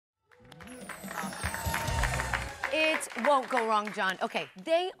That won't go wrong, John. Okay,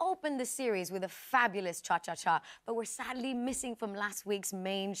 they opened the series with a fabulous cha-cha-cha, but we're sadly missing from last week's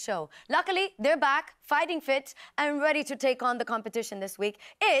main show. Luckily, they're back, fighting fit, and ready to take on the competition this week.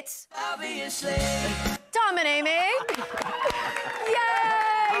 It's... Obviously... Tom and Amy! Yay!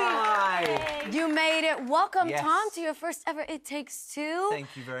 Hi! You made it. Welcome, yes. Tom, to your first ever It Takes Two. Thank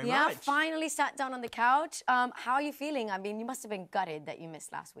you very much. Yeah, finally sat down on the couch. How are you feeling? I mean, you must have been gutted that you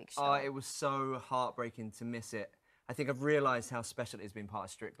missed last week's show. Oh, it was so heartbreaking to miss it. I think I've realised how special it has been part of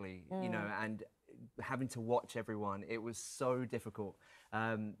Strictly, you know, and having to watch everyone, it was so difficult.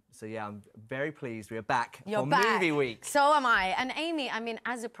 So yeah, I'm very pleased we're back for movie week. So am I. And Amy, I mean,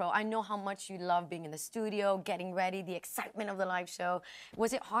 as a pro, I know how much you love being in the studio, getting ready, the excitement of the live show.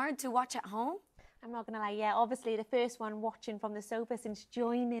 Was it hard to watch at home? I'm not going to lie, yeah, obviously the first one watching from the sofa since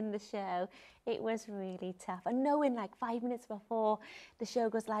joining the show, it was really tough. And knowing like 5 minutes before the show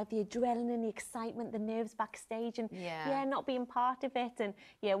goes live, the adrenaline, the excitement, the nerves backstage and yeah, not being part of it. And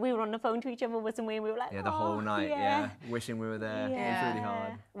yeah, we were on the phone to each other, wasn't we? And we were like, yeah, the whole night, wishing we were there. Yeah. It was really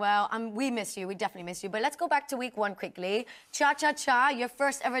hard. Well, we miss you. We definitely miss you. But let's go back to week one quickly. Cha-cha-cha, your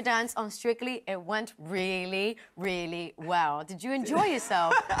first ever dance on Strictly. It went really, really well. Did you enjoy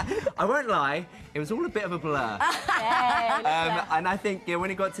yourself? I won't lie. It was all a bit of a blur. And I think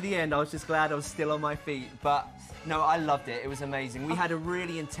when it got to the end, I was just glad I was still on my feet. But no, I loved it. It was amazing. We had a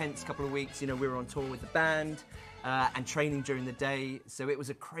really intense couple of weeks. You know, we were on tour with the band and training during the day. So it was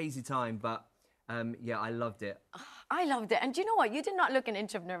a crazy time. But yeah, I loved it. I loved it. And do you know what? You did not look an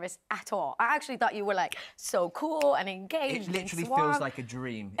inch of nervous at all. I actually thought you were like so cool and engaged. It literally feels like a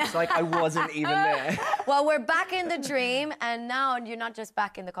dream. It's like I wasn't even there. Well, we're back in the dream, and now you're not just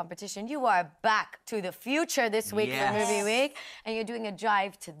back in the competition. You are back to the future this week for Movie Week, and you're doing a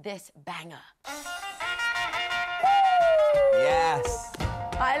jive to this banger. Yes.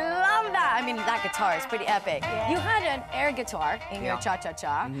 I love that. I mean, that guitar is pretty epic. Yeah. You had an air guitar in your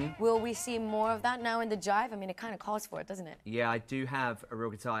cha-cha-cha. Will we see more of that now in the jive? I mean, it kind of calls for it, doesn't it? Yeah, I do have a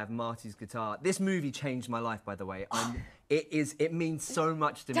real guitar. I have Marty's guitar. This movie changed my life, by the way. It means so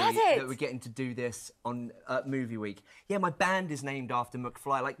much to me that we're getting to do this on Movie Week. Yeah, my band is named after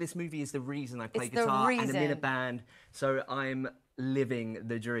McFly. Like, this movie is the reason I play guitar and I'm in a band. So I'm living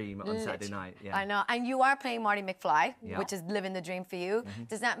the dream on Saturday night. Yeah. I know. And you are playing Marty McFly, which is living the dream for you.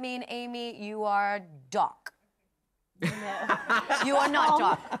 Does that mean, Amy, you are Doc? No. You are not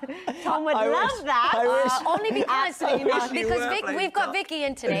Doc. Tom would love that. I wish. Only because we've got Vicky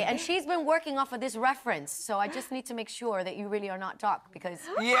in today, and she's been working off of this reference. So I just need to make sure that you really are not Doc, because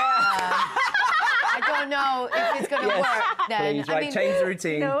I don't know if it's going to work then. Please, right, change the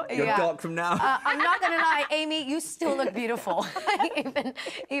routine. You're Doc from now. I'm not going to lie, Amy, you still look beautiful,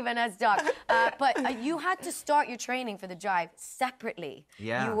 even as Doc. But you had to start your training for the jive separately.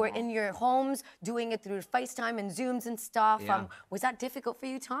 Yeah. You were in your homes doing it through FaceTime and Zooms and stuff. Yeah. Was that difficult for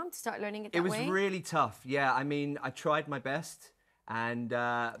you, Tom, to start learning it that way? It was really tough, yeah. I mean, I tried my best. And,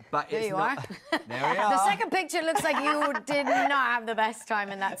 but there it's you not... are. There we are. The second picture looks like you did not have the best time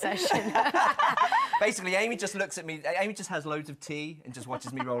in that session. Basically, Amy just looks at me. Amy just has loads of tea and just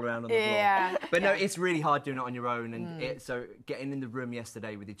watches me roll around on the floor. But no, it's really hard doing it on your own. And so getting in the room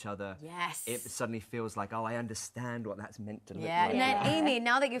yesterday with each other, it suddenly feels like, oh, I understand what that's meant to look like. And then, Amy,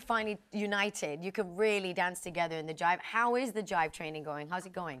 now that you're finally united, you can really dance together in the jive. How is the jive training going? How's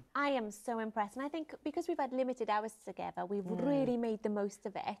it going? I am so impressed. And I think because we've had limited hours together, we've really made the most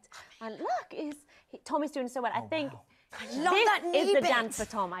of it. And look, Tom is doing so well. I think this is the dance for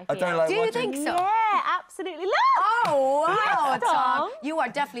Tom, I feel. Do you think so? Yeah, absolutely. Look! Oh, wow, yes, Tom. You are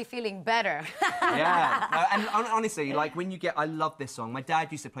definitely feeling better. Yeah. No, and honestly, like, when you get... I love this song. My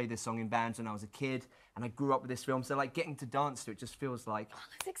dad used to play this song in bands when I was a kid, and I grew up with this film, so, like, getting to dance to it just feels like... Oh,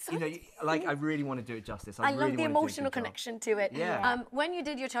 that's exciting. You know, like, I really want to do it justice. I love the emotional connection to it. Yeah. When you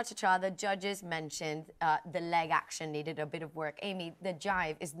did your cha-cha-cha, the judges mentioned the leg action needed a bit of work. Amy, the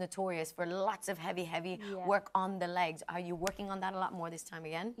jive is notorious for lots of heavy work on the legs. Are you working on that a lot more this time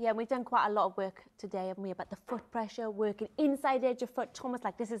again? Yeah, we've done quite a lot of work today, haven't we, about the foot pressure, working inside edge of foot. Tom was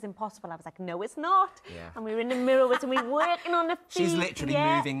like, this is impossible. I was like, no, it's not. Yeah. And we were in the mirror with him, we were working on the feet. She's literally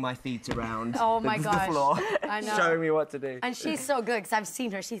moving my feet around the floor, I know. showing me what to do. And she's so good, because I've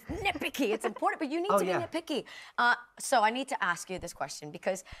seen her. She's nitpicky. It's important, but you need to be nitpicky. So I need to ask you this question,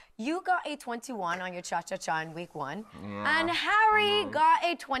 because you got a 21 on your cha-cha-cha in week one, and Harry got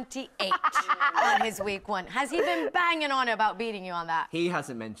a 28 on his week one. Has he been banging on about beating you on that? He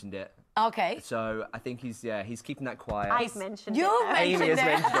hasn't mentioned it, Okay. So I think he's keeping that quiet. I've mentioned You've it. mentioned Amy has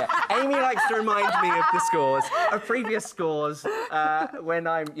mentioned it. Amy likes to remind me of the scores, of previous scores, when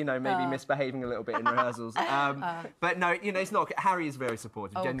I'm, maybe misbehaving a little bit in rehearsals. But no, it's not. Harry is very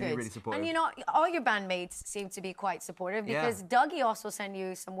supportive, genuinely really supportive. And all your bandmates seem to be quite supportive because Dougie also sent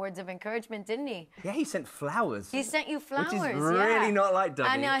you some words of encouragement, didn't he? Yeah, he sent flowers. He sent you flowers, which is really not like Dougie.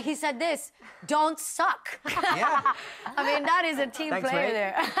 And he said this, don't suck. Yeah. I mean, that is a team Thanks, player mate.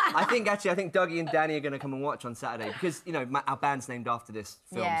 there. I think Dougie and Danny are going to come and watch on Saturday because, our band's named after this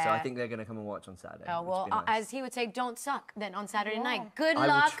film, so I think they're going to come and watch on Saturday. Oh, well, nice. as he would say, don't suck then on Saturday night. Good I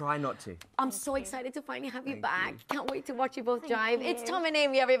luck. will try not to. I'm so excited to finally have you back. you. Can't wait to watch you both Thank drive. you. It's Tom and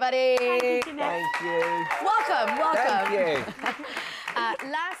Amy, everybody. Thank you, Jeanette. Thank you. Welcome. Thank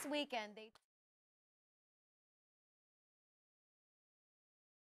you. Last weekend, they...